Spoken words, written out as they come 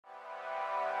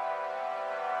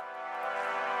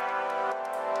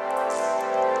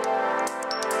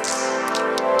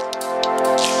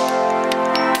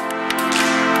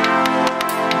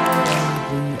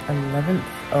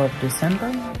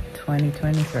December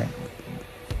 2023.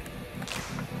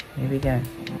 Here we go.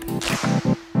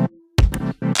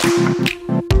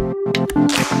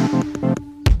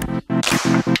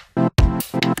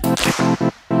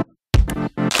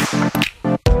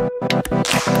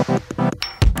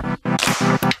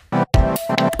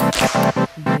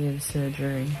 Day of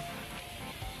surgery.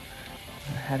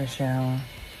 I had a shower.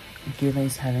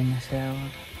 Gilly's having a shower.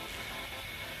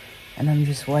 And I'm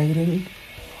just waiting.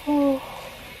 Oh,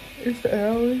 it's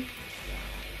early.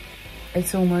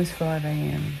 It's almost 5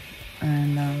 AM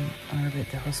and I'm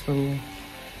at the hospital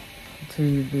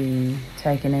to be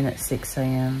taken in at 6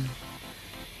 AM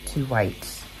to wait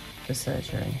for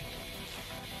surgery.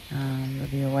 There'll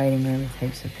be a waiting room with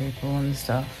heaps of people and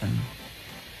stuff, and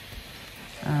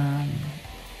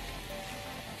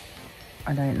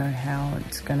I don't know how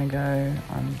it's gonna go.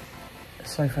 I'm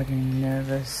so fucking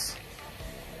nervous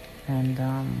and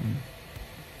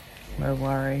we're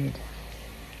worried.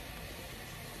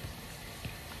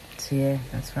 So yeah,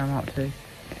 that's where I'm up to.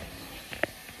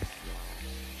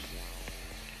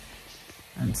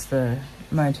 It's the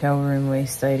motel room we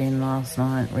stayed in last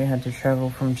night. We had to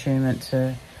travel from Tumut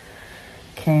to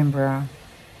Canberra,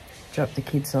 drop the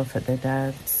kids off at their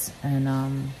dad's,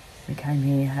 and we came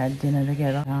here, had dinner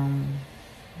together.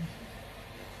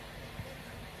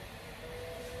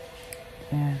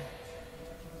 Yeah.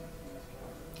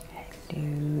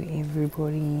 Hello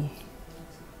everybody. In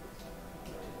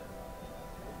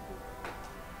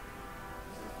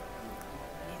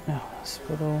the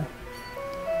hospital,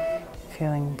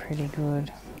 feeling pretty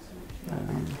good.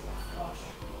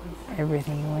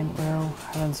 Everything went well.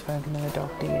 Haven't spoken to the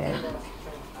doctor yet.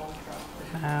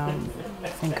 I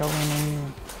think I went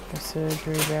in for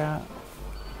surgery about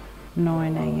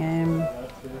 9 AM.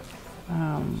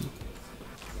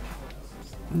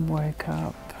 Woke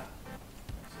up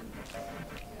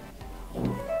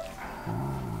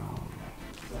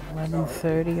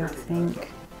 11:30, I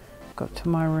think. Got to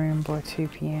my room by 2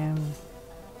 PM.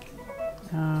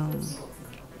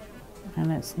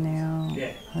 And it's now,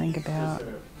 I think, about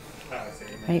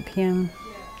 8 PM.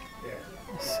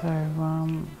 So,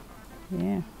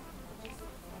 yeah,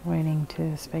 waiting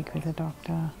to speak with the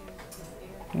doctor,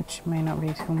 which may not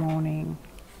be till morning.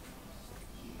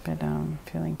 But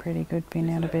feeling pretty good. Been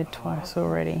out of bed twice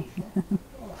already.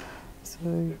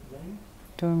 So,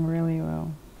 doing really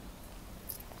well.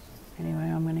 Anyway,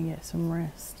 I'm going to get some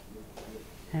rest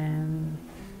and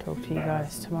talk to you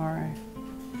guys tomorrow.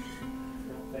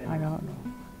 I got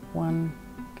 1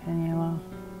 cannula,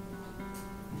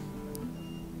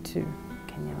 2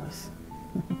 cannulas.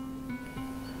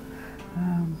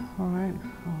 Alright,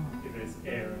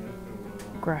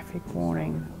 graphic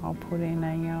warning. I'll put in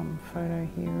a photo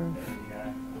here of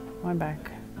my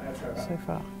back so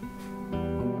far.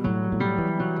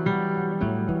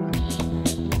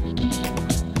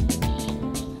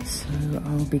 So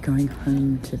I'll be going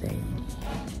home today.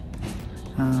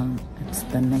 It's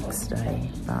the next day,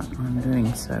 but I'm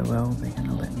doing so well, they're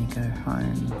gonna let me go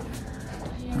home.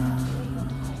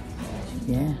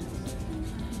 Yeah.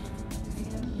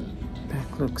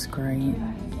 Back looks great.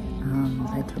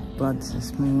 They took bloods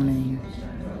this morning,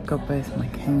 got both my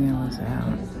cannulas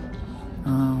out.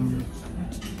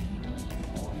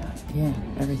 Yeah,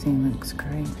 everything looks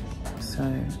great. So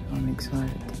I'm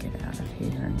excited to get out of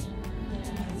here and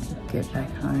get back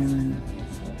home and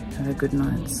have a good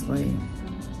night's sleep.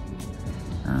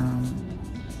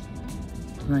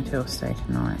 Motel stay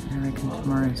tonight. I reckon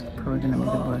tomorrow's probably going to be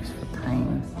the worst for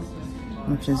pain,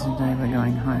 which is the day we're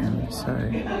going home. So,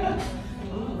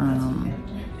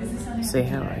 see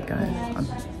how I go. I'm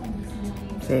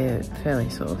fairly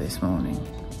sore this morning,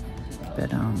 but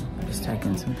just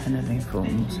taking some Panadol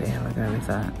and we'll see how I go with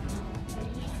that.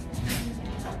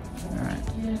 Alright.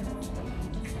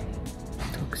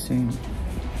 Talk soon.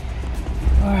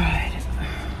 Alright.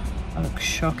 That looks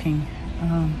shocking.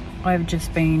 I've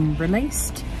just been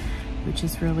released, which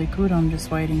is really good. I'm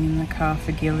just waiting in the car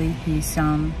for Gilly. He's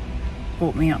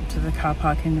brought me up to the car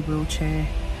park in the wheelchair.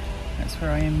 That's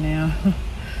where I am now.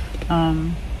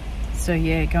 So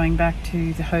yeah, going back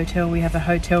to the hotel. We have a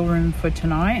hotel room for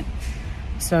tonight,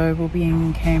 so we'll be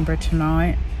in Canberra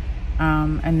tonight,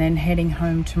 and then heading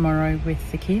home tomorrow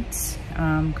with the kids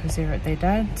because they're at their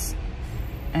dad's,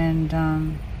 and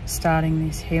starting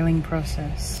this healing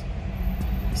process.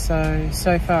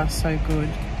 So far so good.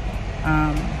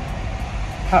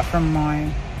 Apart from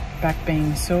my back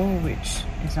being sore, which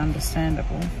is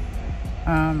understandable,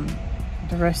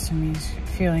 the rest of me is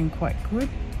feeling quite good.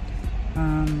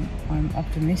 I'm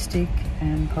optimistic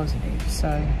and positive,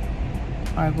 so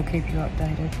I will keep you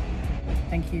updated.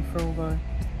 Thank you for all the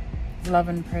love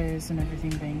and prayers and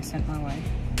everything being sent my way.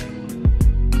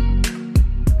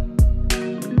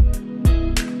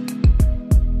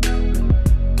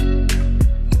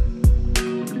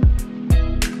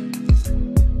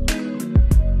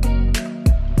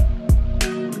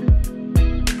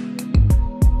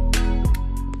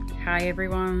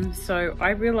 everyone. So I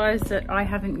realised that I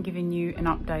haven't given you an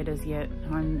update as yet.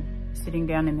 I'm sitting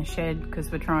down in the shed because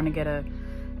we're trying to get a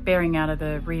bearing out of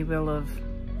the rear wheel of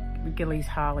Gilly's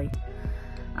Harley.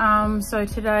 So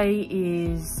today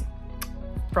is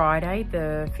Friday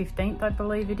the 15th, I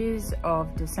believe it is,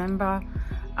 of December.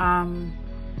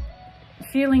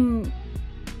 Feeling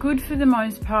good for the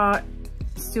most part,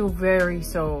 still very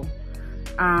sore.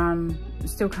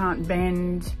 Still can't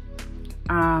bend.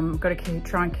 Got to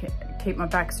try and keep my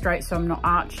back straight so I'm not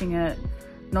arching it.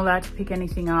 Not allowed to pick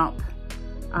anything up.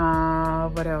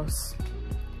 What else?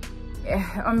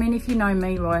 I mean, if you know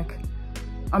me, like,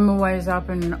 I'm always up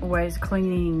and always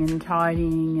cleaning and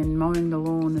tidying and mowing the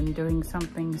lawn and doing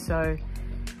something. So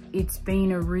it's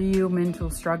been a real mental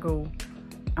struggle,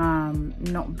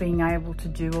 not being able to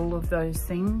do all of those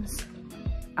things.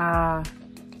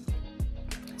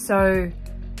 So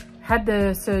had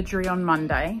the surgery on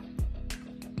Monday.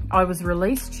 I was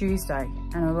released Tuesday,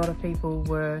 and a lot of people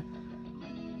were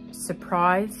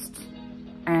surprised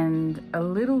and a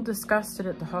little disgusted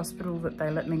at the hospital that they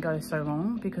let me go so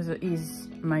long, because it is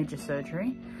major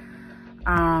surgery.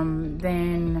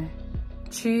 Then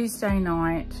Tuesday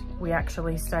night, we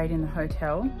actually stayed in the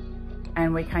hotel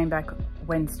and we came back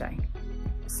Wednesday.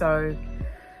 So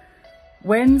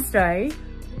Wednesday,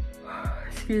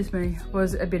 excuse me,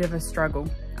 was a bit of a struggle.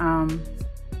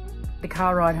 The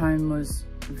car ride home was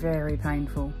very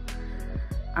painful.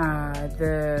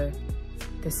 The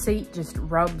seat just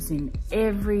rubs in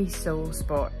every sore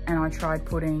spot, and I tried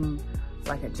putting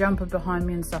like a jumper behind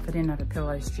me and stuff. I didn't have a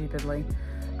pillow, stupidly,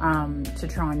 to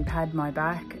try and pad my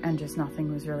back, and just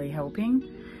nothing was really helping.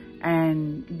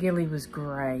 And Gilly was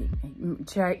great.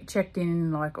 Checked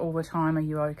in like all the time, are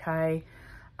you okay?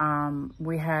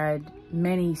 We had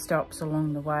many stops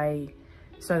along the way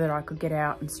so that I could get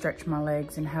out and stretch my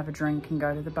legs and have a drink and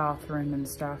go to the bathroom and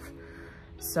stuff.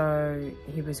 So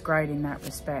he was great in that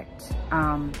respect.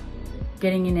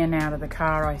 Getting in and out of the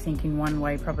car, I think in one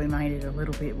way probably made it a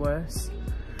little bit worse.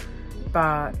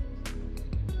 But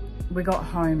we got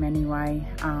home anyway.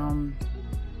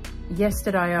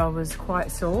 Yesterday I was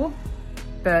quite sore,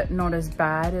 but not as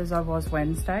bad as I was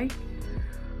Wednesday.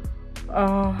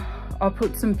 I'll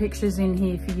put some pictures in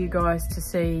here for you guys to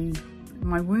see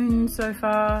my wounds so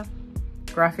far.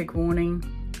 Graphic warning.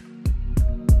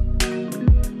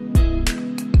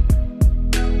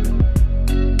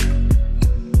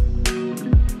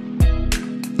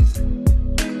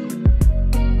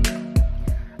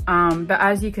 But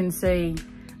as you can see,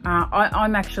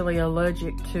 I'm actually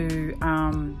allergic to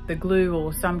the glue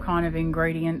or some kind of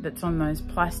ingredient that's on those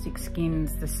plastic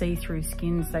skins, the see-through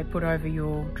skins they put over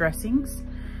your dressings.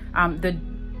 The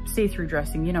see-through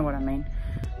dressing, you know what I mean.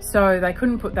 So they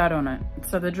couldn't put that on it.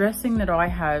 So the dressing that I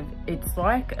have, it's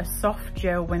like a soft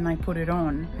gel when they put it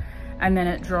on, and then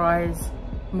it dries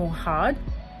more hard.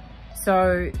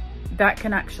 So that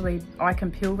can actually, I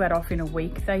can peel that off in a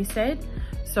week, they said.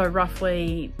 So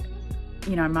roughly,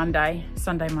 you know,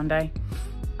 Sunday, Monday,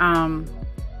 I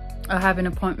have an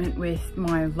appointment with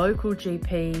my local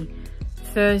GP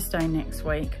Thursday next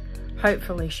week.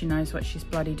 Hopefully she knows what she's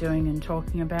bloody doing and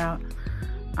talking about.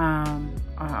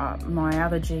 My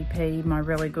other GP, my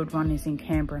really good one, is in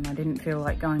Canberra, and I didn't feel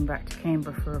like going back to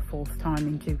Canberra for a 4th time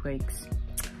in 2 weeks.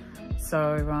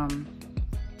 So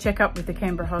check up with the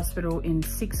Canberra hospital in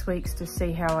 6 weeks to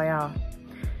see how I are.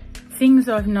 Things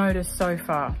I've noticed so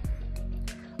far.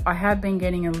 I have been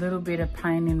getting a little bit of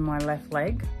pain in my left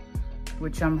leg,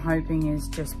 which I'm hoping is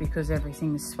just because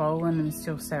everything's swollen and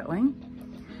still settling.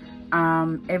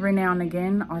 Every now and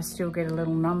again, I still get a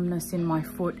little numbness in my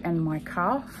foot and my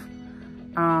calf,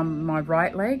 my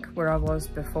right leg where I was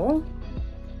before.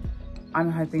 I'm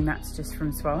hoping that's just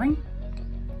from swelling.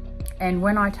 And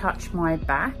when I touch my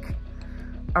back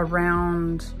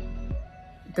around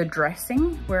the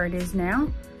dressing where it is now,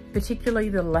 particularly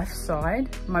the left side,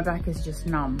 my back is just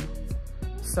numb.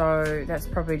 So that's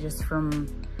probably just from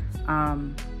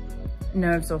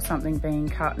nerves or something being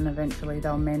cut, and eventually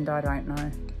they'll mend, I don't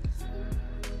know.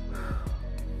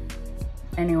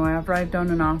 Anyway, I've raved on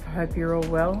enough. I hope you're all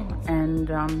well, and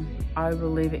I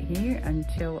will leave it here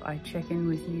until I check in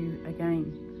with you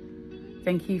again.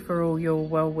 Thank you for all your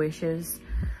well wishes,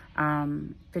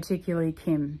 particularly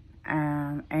Kim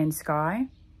and Sky,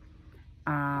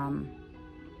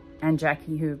 and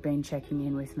Jackie, who have been checking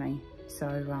in with me.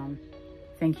 So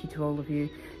thank you to all of you.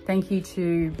 Thank you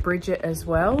to Bridget as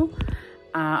well.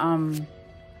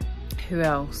 Who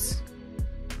else?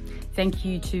 Thank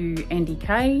you to Andy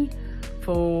K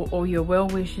for all your well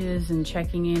wishes and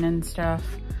checking in and stuff.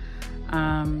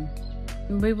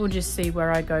 We will just see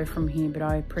where I go from here, but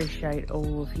I appreciate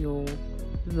all of your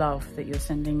love that you're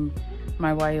sending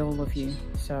my way, all of you.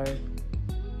 So,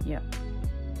 yep.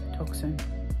 Talk soon.